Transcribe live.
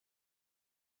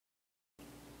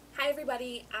Hi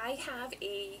everybody, I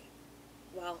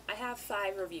have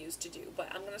 5 reviews to do, but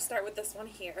I'm going to start with this one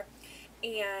here,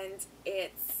 and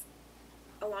it's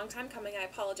a long time coming. I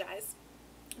apologize.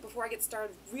 Before I get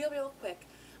started, real quick,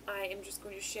 I am just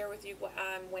going to share with you what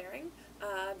I'm wearing,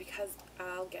 because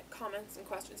I'll get comments and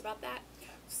questions about that.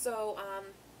 So,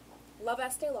 love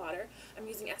Estee Lauder. I'm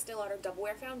using Estee Lauder Double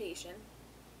Wear Foundation.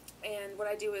 And what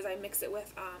I do is I mix it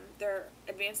with their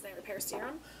Advanced Night Repair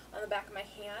Serum on the back of my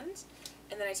hand,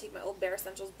 and then I take my old Bare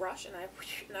Essentials brush and I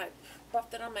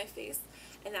buff it on my face,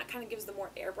 and that kind of gives the more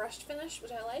airbrushed finish,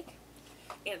 which I like,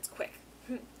 and it's quick.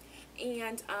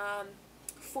 And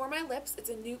for my lips, it's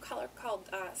a new color called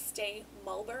Stay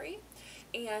Mulberry,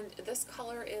 and this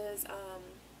color is,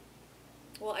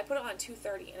 well, I put it on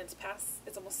 2:30, and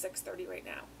it's almost 6:30 right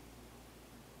now.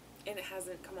 And it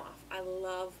hasn't come off. I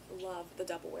love the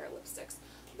Double Wear lipsticks.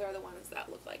 They're the ones that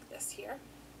look like this here.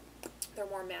 They're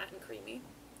more matte and creamy.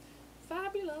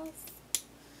 Fabulous.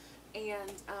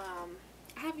 And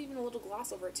I have even a little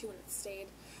gloss over it too, and it stayed.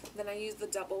 Then I use the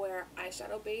Double Wear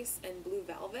eyeshadow base in Blue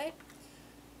Velvet.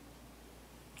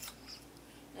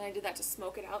 And I did that to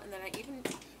smoke it out. And then I even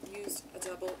used a it's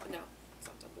not Double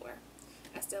Wear,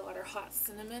 Estee Lauder Hot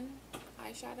Cinnamon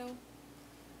eyeshadow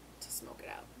to smoke it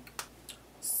out.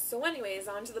 So anyways,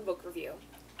 on to the book review.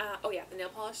 Oh yeah, the nail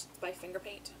polish by Finger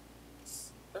Paint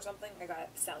or something. I got it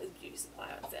at Sally's Beauty Supply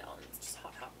on sale, and it's just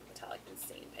hot metallic,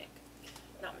 insane pink.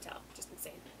 Not metallic, just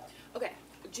insane. Okay,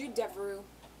 Jude Deveraux,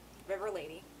 River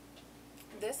Lady.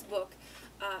 This book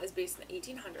is based in the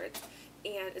 1800s,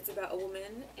 and it's about a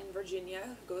woman in Virginia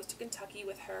who goes to Kentucky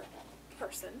with her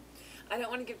person. I don't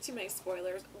want to give too many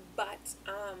spoilers, but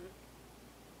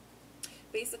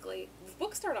basically, the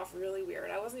book started off really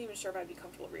weird. I wasn't even sure if I'd be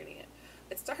comfortable reading it.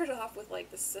 It started off with, like,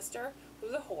 this sister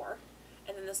who's a whore,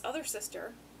 and then this other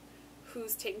sister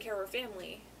who's taking care of her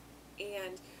family,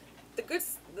 and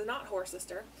the not whore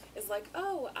sister is like,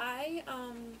 oh, I,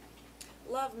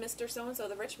 love Mr. So-and-so,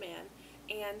 the rich man,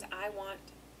 and I want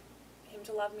him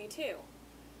to love me too.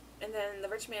 And then the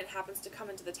rich man happens to come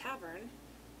into the tavern.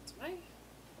 Is my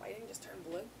lighting just turned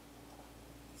blue?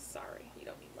 Sorry, you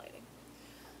don't need lighting.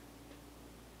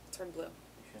 Turn blue. You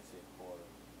shouldn't say whore.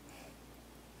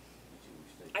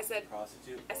 I said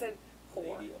prostitute. I said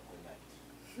whore. Lady of the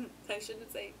night. I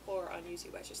shouldn't say whore on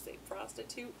YouTube. I should say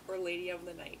prostitute or lady of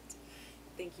the night.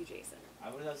 Thank you, Jason. I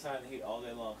was outside in the heat all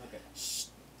day long cooking. Shh.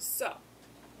 So,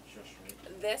 Shush me.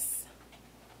 this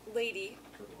lady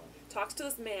talks to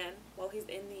this man while he's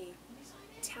in the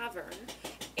tavern,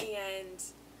 and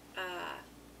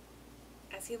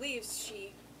as he leaves,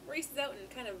 she races out and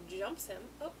kind of jumps him.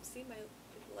 Oh, see, my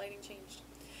lighting changed.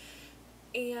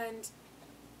 And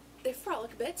they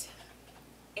frolic a bit,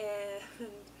 and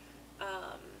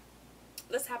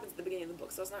this happens at the beginning of the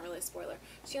book, so it's not really a spoiler.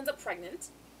 She ends up pregnant,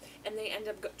 and they end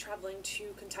up traveling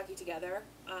to Kentucky together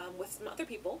with some other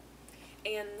people,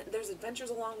 and there's adventures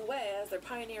along the way as they're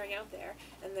pioneering out there,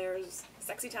 and there's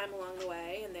sexy time along the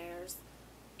way, and there's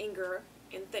anger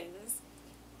in things,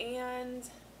 and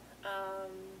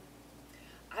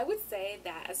I would say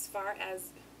that as far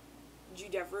as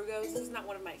Jude Deveraux goes, this is not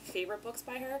one of my favorite books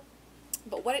by her,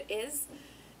 but what it is,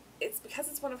 it's because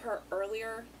it's one of her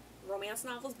earlier romance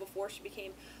novels before she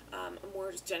became a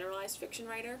more just generalized fiction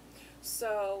writer.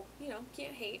 So, you know,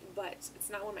 can't hate, but it's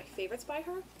not one of my favorites by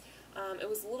her. It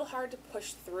was a little hard to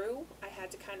push through. I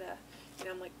had to kind of, you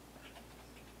know, I'm like,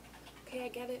 okay, I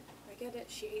get it,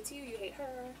 she hates you, you hate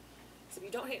her, so if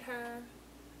you don't hate her,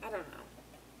 I don't know.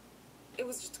 It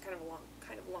was just kind of a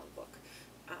long book.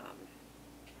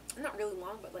 Not really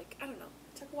long, but like, I don't know.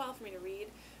 It took a while for me to read.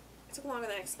 It took longer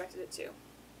than I expected it to.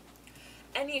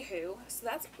 Anywho, so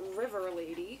that's River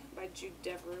Lady by Jude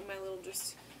Deveraux. My little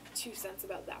just 2 cents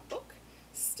about that book.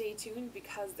 Stay tuned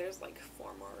because there's like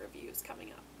 4 more reviews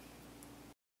coming up.